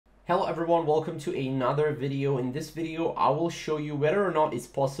Hello everyone, welcome to another video. In this video, I will show you whether or not it's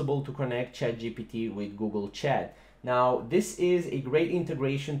possible to connect ChatGPT with Google Chat. Now, this is a great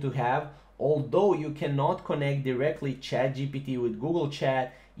integration to have. Although you cannot connect directly ChatGPT with Google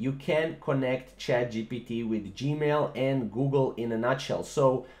Chat, you can connect ChatGPT with Gmail and Google in a nutshell.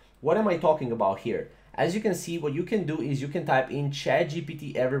 So, what am I talking about here? As you can see, what you can do is you can type in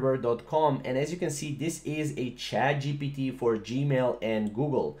chatgpteverywhere.com, and as you can see, this is a ChatGPT for Gmail and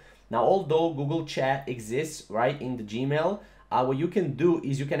Google. Now, although Google Chat exists right in the Gmail, what you can do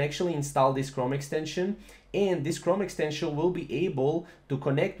is you can actually install this Chrome extension, and this Chrome extension will be able to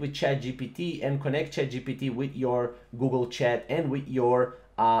connect with ChatGPT and connect ChatGPT with your Google Chat and with your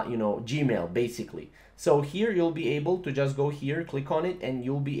Gmail basically. So here you'll be able to just go here, click on it, and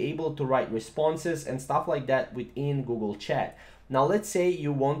you'll be able to write responses and stuff like that within Google Chat. Now let's say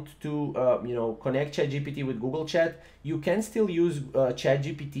you want to connect ChatGPT with Google Chat. You can still use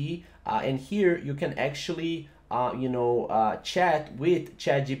ChatGPT, and here you can actually chat with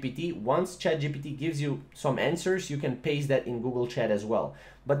ChatGPT. Once ChatGPT gives you some answers, you can paste that in Google Chat as well.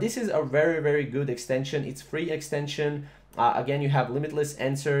 But this is a very good extension. It's free extension. Again, you have limitless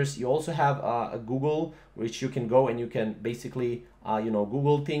answers. You also have a Google, which you can go and you can basically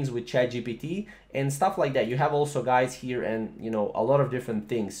Google things with ChatGPT and stuff like that. You have also guides here and a lot of different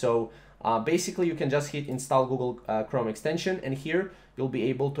things. So basically you can just hit install Google Chrome extension, and here you'll be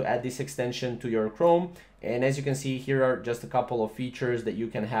able to add this extension to your Chrome. And as you can see, here are just a couple of features that you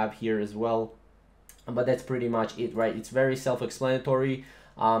can have here as well. But that's pretty much it, right? It's very self-explanatory.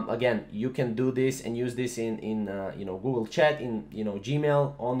 Again, you can do this and use this in Google Chat, in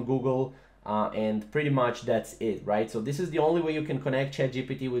Gmail, on Google, and pretty much that's it, right? So this is the only way you can connect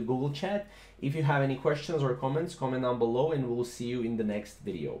ChatGPT with Google Chat. If you have any questions or comments, comment down below, and we'll see you in the next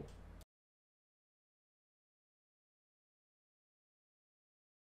video.